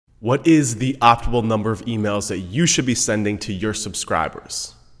What is the optimal number of emails that you should be sending to your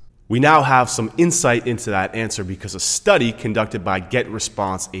subscribers? We now have some insight into that answer because a study conducted by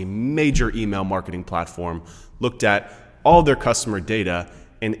GetResponse, a major email marketing platform, looked at all of their customer data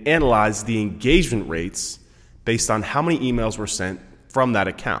and analyzed the engagement rates based on how many emails were sent from that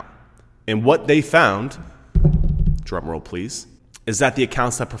account. And what they found, drum roll please, is that the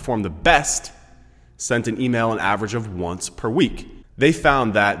accounts that performed the best sent an email an average of once per week. They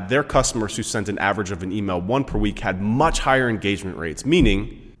found that their customers who sent an average of an email one per week had much higher engagement rates,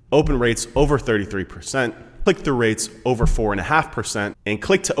 meaning open rates over 33%, click-through rates over 4.5%, and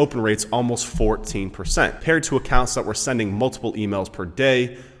click-to-open rates almost 14%. Compared to accounts that were sending multiple emails per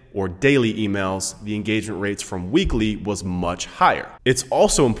day or daily emails, the engagement rates from weekly was much higher. It's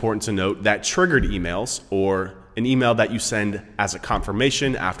also important to note that triggered emails, or an email that you send as a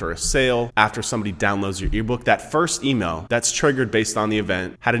confirmation after a sale, after somebody downloads your ebook, that first email that's triggered based on the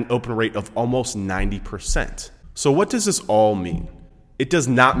event had an open rate of almost 90%. So what does this all mean? It does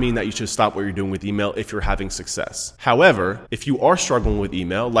not mean that you should stop what you're doing with email if you're having success. However, if you are struggling with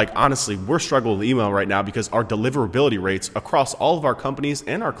email, like honestly, we're struggling with email right now because our deliverability rates across all of our companies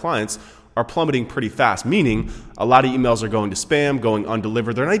and our clients are plummeting pretty fast, meaning a lot of emails are going to spam, going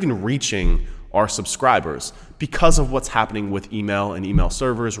undelivered. They're not even reaching our subscribers because of what's happening with email and email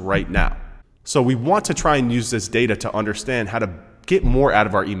servers right now. So we want to try and use this data to understand how to get more out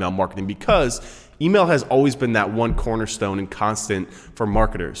of our email marketing, because email has always been that one cornerstone and constant for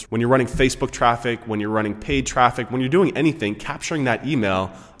marketers. When you're running Facebook traffic, when you're running paid traffic, when you're doing anything, capturing that email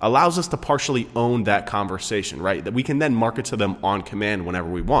allows us to partially own that conversation, right? That we can then market to them on command whenever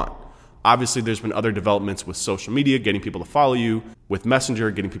we want. Obviously, there's been other developments with social media, getting people to follow you, with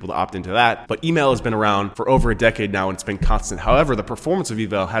Messenger, getting people to opt into that. But email has been around for over a decade now, and it's been constant. However, the performance of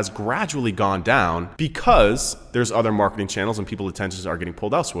email has gradually gone down because there's other marketing channels and people's attentions are getting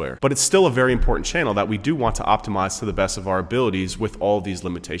pulled elsewhere. But it's still a very important channel that we do want to optimize to the best of our abilities with all these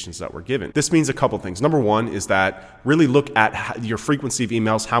limitations that we're given. This means a couple things. Number one is that really look at your frequency of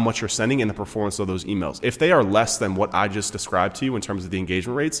emails, how much you're sending, and the performance of those emails. If they are less than what I just described to you in terms of the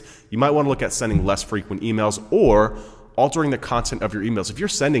engagement rates, you might want to look at sending less frequent emails or altering the content of your emails. If you're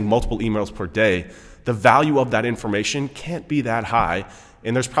sending multiple emails per day, the value of that information can't be that high.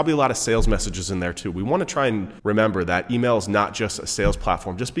 And there's probably a lot of sales messages in there too. We want to try and remember that email is not just a sales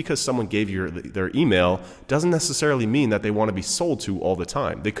platform. Just because someone gave you their email doesn't necessarily mean that they want to be sold to all the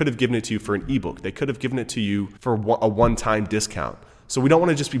time. They could have given it to you for an ebook. They could have given it to you for a one-time discount. So we don't want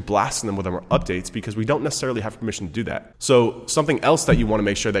to just be blasting them with our updates because we don't necessarily have permission to do that. So something else that you want to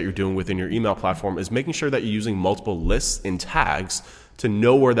make sure that you're doing within your email platform is making sure that you're using multiple lists and tags to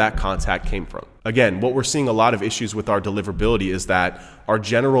know where that contact came from. Again, what we're seeing a lot of issues with our deliverability is that our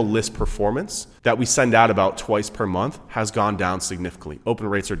general list performance that we send out about twice per month has gone down significantly. Open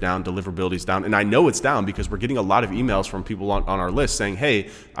rates are down, deliverability is down. And I know it's down because we're getting a lot of emails from people on our list saying, hey,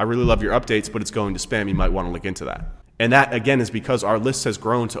 I really love your updates, but it's going to spam. You might want to look into that. And that, again, is because our list has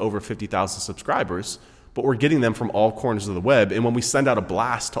grown to over 50,000 subscribers, but we're getting them from all corners of the web. And when we send out a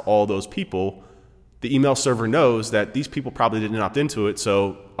blast to all those people, the email server knows that these people probably didn't opt into it,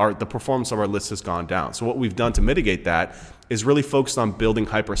 so the performance of our list has gone down. So what we've done to mitigate that is really focused on building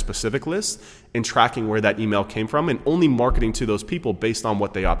hyper-specific lists and tracking where that email came from and only marketing to those people based on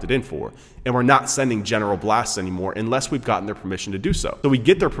what they opted in for. And we're not sending general blasts anymore unless we've gotten their permission to do so. So we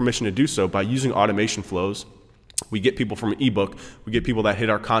get their permission to do so by using automation flows. We get people from an ebook, we get people that hit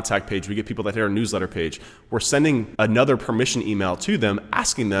our contact page, we get people that hit our newsletter page. We're sending another permission email to them,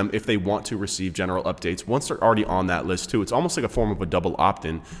 asking them if they want to receive general updates once they're already on that list too. It's almost like a form of a double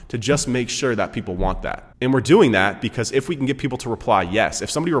opt-in to just make sure that people want that. And we're doing that because if we can get people to reply yes,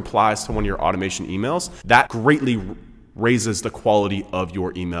 if somebody replies to one of your automation emails, that greatly raises the quality of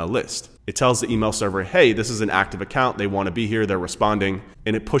your email list. It tells the email server, hey, this is an active account. They want to be here. They're responding.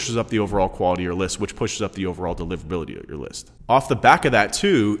 And it pushes up the overall quality of your list, which pushes up the overall deliverability of your list. Off the back of that,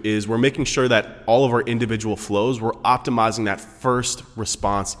 too, is we're making sure that all of our individual flows, we're optimizing that first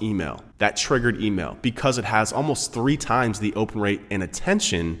response email, that triggered email, because it has almost 3 times the open rate and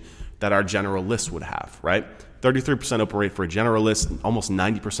attention that our general list would have, right? 33% open rate for a general list, and almost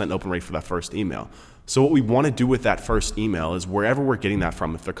 90% open rate for that first email. So what we want to do with that first email is wherever we're getting that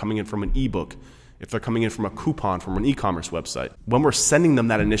from, if they're coming in from an ebook, if they're coming in from a coupon from an e-commerce website, when we're sending them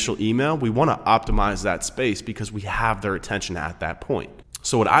that initial email, we want to optimize that space because we have their attention at that point.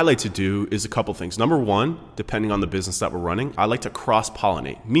 So what I like to do is a couple things. Number one, depending on the business that we're running, I like to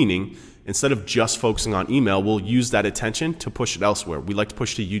cross-pollinate, meaning instead of just focusing on email, we'll use that attention to push it elsewhere. We like to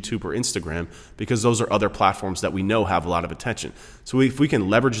push to YouTube or Instagram because those are other platforms that we know have a lot of attention. So if we can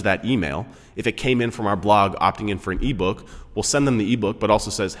leverage that email, if it came in from our blog opting in for an ebook, we'll send them the ebook, but also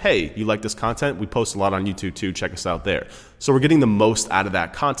says, hey, you like this content? We post a lot on YouTube too. Check us out there. So we're getting the most out of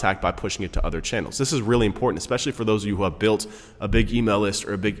that contact by pushing it to other channels. This is really important, especially for those of you who have built a big email list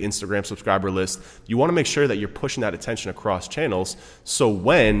or a big Instagram subscriber list. You want to make sure that you're pushing that attention across channels. So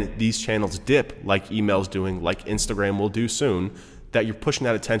when these channels dip, like email's doing, like Instagram will do soon, that you're pushing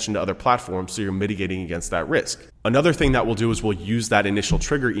that attention to other platforms, so you're mitigating against that risk. Another thing that we'll do is we'll use that initial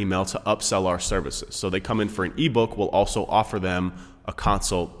trigger email to upsell our services. So they come in for an ebook, we'll also offer them a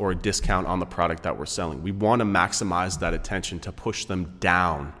consult or a discount on the product that we're selling. We want to maximize that attention to push them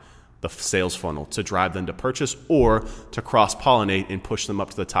down the sales funnel, to drive them to purchase or to cross-pollinate and push them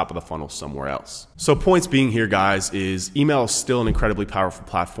up to the top of the funnel somewhere else. So points being here, guys, is email is still an incredibly powerful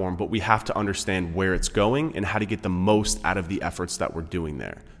platform, but we have to understand where it's going and how to get the most out of the efforts that we're doing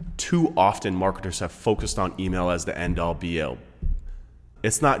there. Too often, marketers have focused on email as the end-all be-all.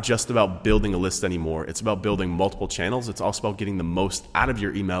 It's not just about building a list anymore. It's about building multiple channels. It's also about getting the most out of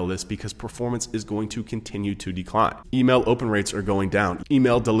your email list because performance is going to continue to decline. Email open rates are going down.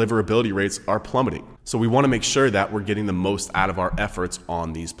 Email deliverability rates are plummeting. So we want to make sure that we're getting the most out of our efforts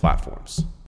on these platforms.